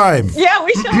all the time. Yeah,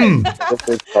 we should. This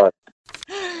is fun.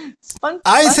 It's fun.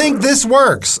 I think this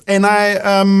works. And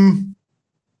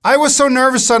I was so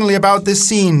nervous suddenly about this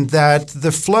scene that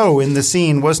the flow in the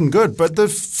scene wasn't good, but the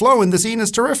flow in the scene is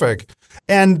terrific.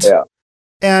 And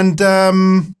I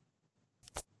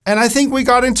think we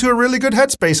got into a really good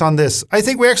headspace on this. I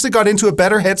think we actually got into a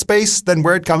better headspace than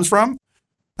where it comes from.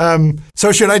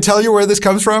 So should I tell you where this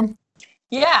comes from?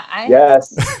 Yeah.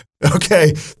 Yes.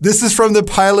 Okay. This is from the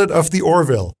pilot of The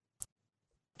Orville.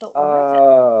 The Orville.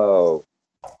 Oh.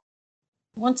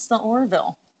 What's the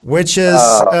Orville? Which is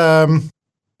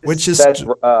what's his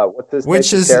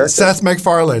character? Seth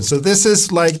MacFarlane. So this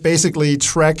is like basically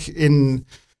Trek in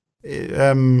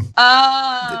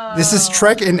this is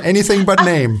Trek in anything but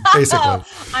name, basically.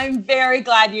 I'm very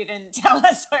glad you didn't tell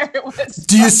us where it was.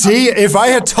 Do you see? If I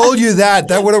had told you that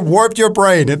would have warped your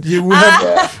brain. You would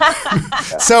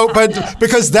have. So, but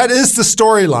because that is the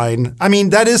storyline. I mean,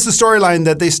 that is the storyline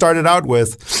that they started out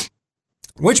with.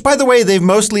 Which, by the way, they've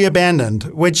mostly abandoned,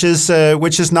 which is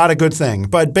not a good thing.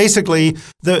 But basically,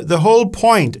 the whole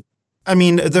point, I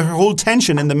mean, the whole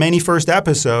tension in the many first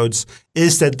episodes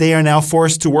is that they are now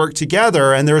forced to work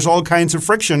together, and there's all kinds of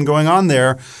friction going on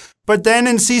there. But then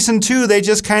in season 2, they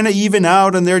just kind of even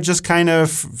out, and they're just kind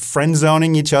of friend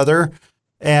zoning each other,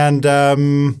 and I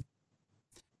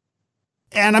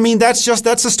mean that's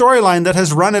a storyline that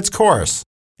has run its course.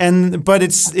 But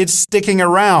it's sticking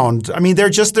around. I mean,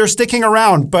 they're sticking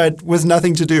around, but with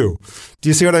nothing to do. Do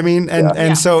you see what I mean?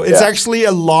 So it's actually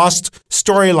a lost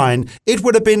storyline. It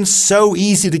would have been so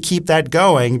easy to keep that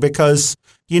going because,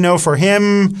 for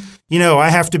him, I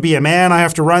have to be a man. I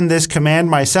have to run this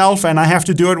command myself, and I have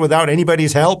to do it without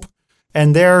anybody's help.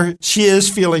 And there she is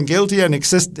feeling guilty and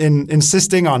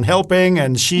insisting on helping.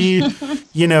 And she,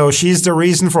 she's the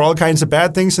reason for all kinds of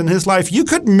bad things in his life. You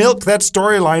could milk that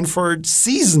storyline for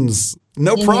seasons.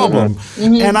 No problem.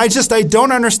 Mm-hmm. And I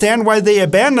don't understand why they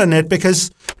abandon it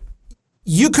because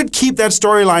you could keep that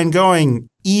storyline going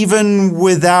even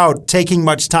without taking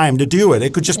much time to do it.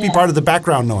 It could just be part of the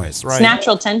background noise, right? It's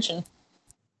natural tension.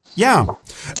 Yeah.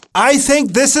 I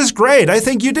think this is great. I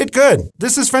think you did good.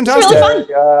 This is fantastic. It's really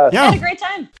fun. Yeah. I had a great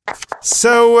time.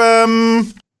 So,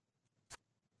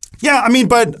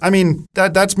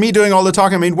 that's me doing all the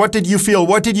talking. I mean, what did you feel?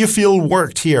 What did you feel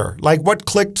worked here? Like, what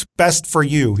clicked best for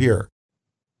you here?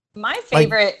 My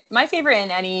favorite in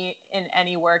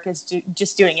any work is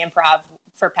just doing improv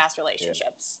for past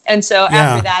relationships. And so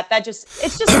after that,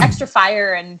 it's just extra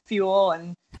fire and fuel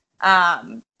and,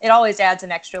 it always adds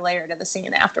an extra layer to the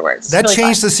scene afterwards. That really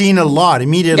changed the scene a lot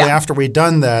immediately after we'd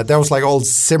done that. That was like all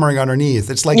simmering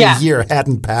underneath. It's like a year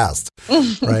hadn't passed,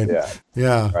 right?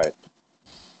 Yeah. Right.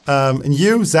 And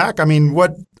you, Zach? I mean,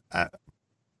 what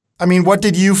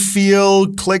did you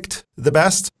feel clicked the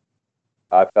best?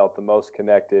 I felt the most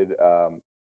connected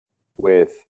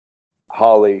with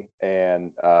Holly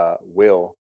and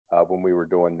Will when we were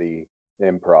doing the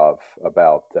improv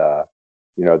about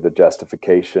the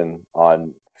justification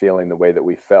on feeling the way that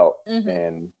we felt,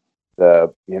 and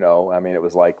it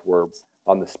was like we're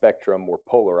on the spectrum, we're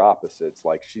polar opposites.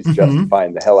 Like she's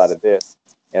justifying the hell out of this,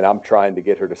 and I'm trying to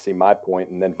get her to see my point,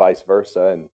 and then vice versa.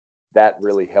 And that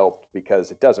really helped,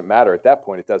 because it doesn't matter at that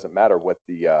point. It doesn't matter what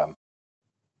the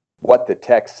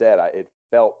text said. It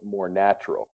felt more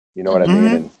natural. You know what I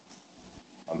mean?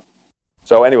 And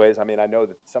so, anyways, I mean, I know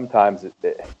that sometimes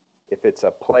if it's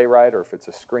a playwright or if it's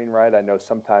a screenwriter, I know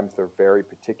sometimes they're very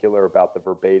particular about the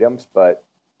verbatims, but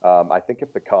I think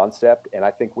if the concept, and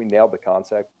I think we nailed the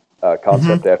concept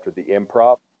after the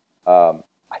improv,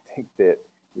 I think that,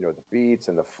 the beats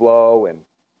and the flow and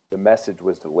the message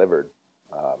was delivered.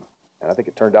 And I think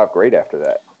it turned out great after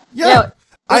that. Yeah.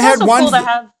 I had one. Cool to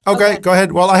have, okay, go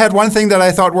ahead. Well, I had one thing that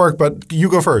I thought worked, but you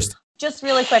go first. Just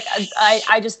really quick.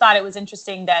 I just thought it was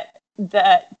interesting that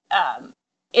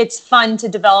it's fun to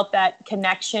develop that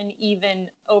connection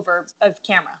even over of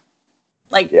camera.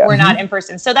 Like we're not in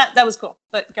person. So that was cool,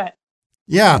 but go ahead.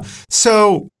 Yeah.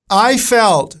 So I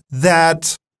felt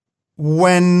that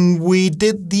when we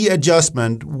did the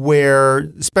adjustment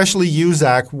where, especially you,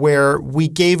 Zach, where we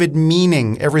gave it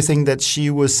meaning, everything that she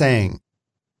was saying,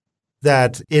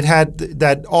 that it had,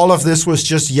 that all of this was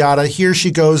just yada, here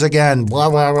she goes again, blah,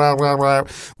 blah, blah, blah, blah,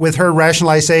 with her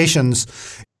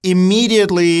rationalizations,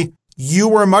 immediately you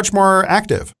were much more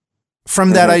active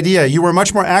from that idea. You were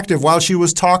much more active while she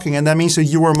was talking, and that means that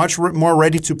you were much more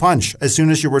ready to punch as soon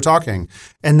as you were talking.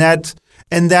 And that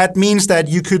means that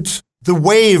you could, the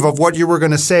wave of what you were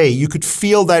going to say, you could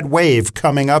feel that wave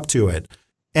coming up to it.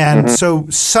 And so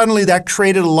suddenly that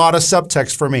created a lot of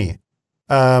subtext for me.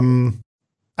 We'll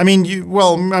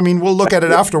look at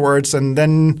it afterwards and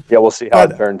then... Yeah, we'll see how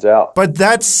it turns out. But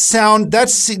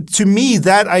to me,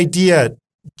 that idea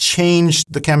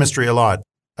changed the chemistry a lot.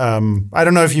 I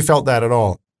don't know if you felt that at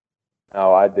all.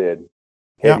 Oh, I did.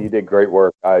 Katie, you did great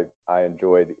work. I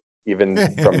enjoyed, even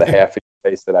from the half of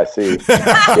your face that I see,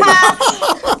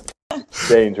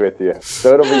 change with you.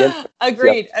 So it'll be interesting.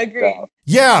 Agreed.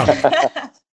 Yeah.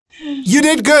 You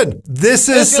did good. This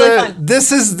is really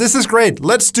this is great.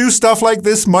 Let's do stuff like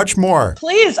this much more.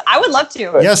 Please, I would love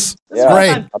to. Yes,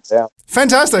 great.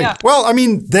 Fantastic. Yeah. Well, I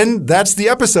mean, then that's the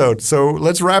episode. So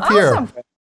let's wrap here.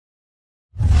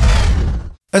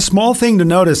 A small thing to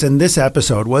notice in this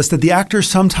episode was that the actors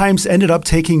sometimes ended up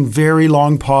taking very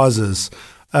long pauses.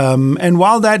 And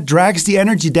while that drags the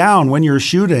energy down when you're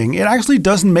shooting, it actually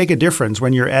doesn't make a difference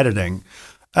when you're editing.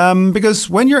 Because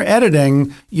when you're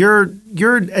editing, you're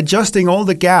adjusting all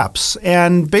the gaps,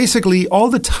 and basically all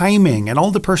the timing and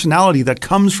all the personality that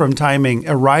comes from timing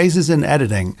arises in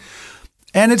editing.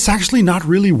 And it's actually not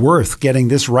really worth getting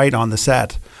this right on the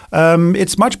set.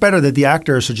 It's much better that the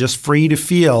actors are just free to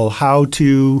feel how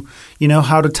to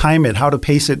time it, how to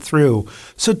pace it through.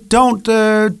 So don't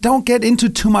get into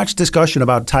too much discussion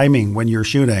about timing when you're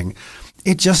shooting.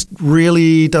 It just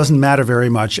really doesn't matter very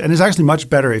much. And it's actually much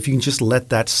better if you can just let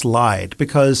that slide,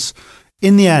 because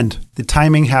in the end, the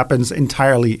timing happens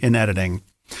entirely in editing.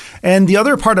 And the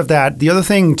other part of that, the other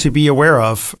thing to be aware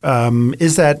of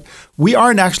is that we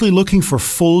aren't actually looking for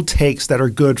full takes that are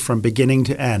good from beginning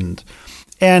to end.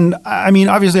 And I mean,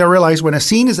 obviously I realize when a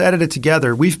scene is edited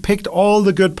together, we've picked all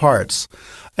the good parts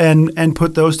and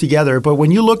put those together. But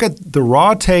when you look at the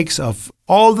raw takes of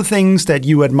all the things that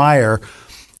you admire,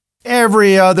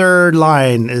 every other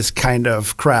line is kind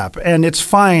of crap, and it's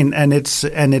fine, and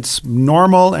it's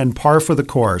normal and par for the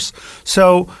course.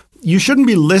 So you shouldn't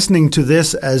be listening to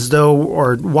this as though,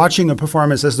 or watching a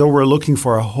performance as though we're looking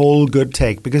for a whole good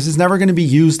take, because it's never going to be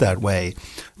used that way.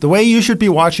 The way you should be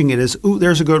watching it is, ooh,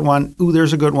 there's a good one, ooh,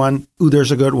 there's a good one, ooh,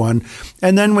 there's a good one.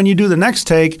 And then when you do the next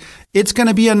take, it's going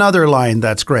to be another line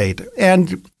that's great.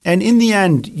 And in the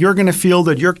end, you're going to feel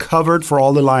that you're covered for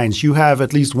all the lines. You have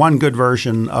at least one good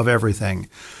version of everything.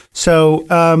 So,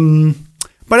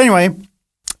 but anyway,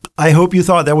 I hope you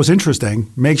thought that was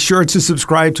interesting. Make sure to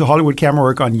subscribe to Hollywood Camera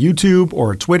Work on YouTube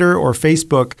or Twitter or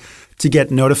Facebook to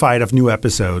get notified of new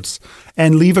episodes.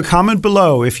 And leave a comment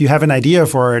below if you have an idea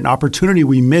for an opportunity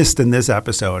we missed in this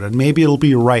episode, and maybe it'll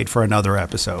be right for another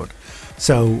episode.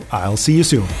 So I'll see you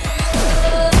soon.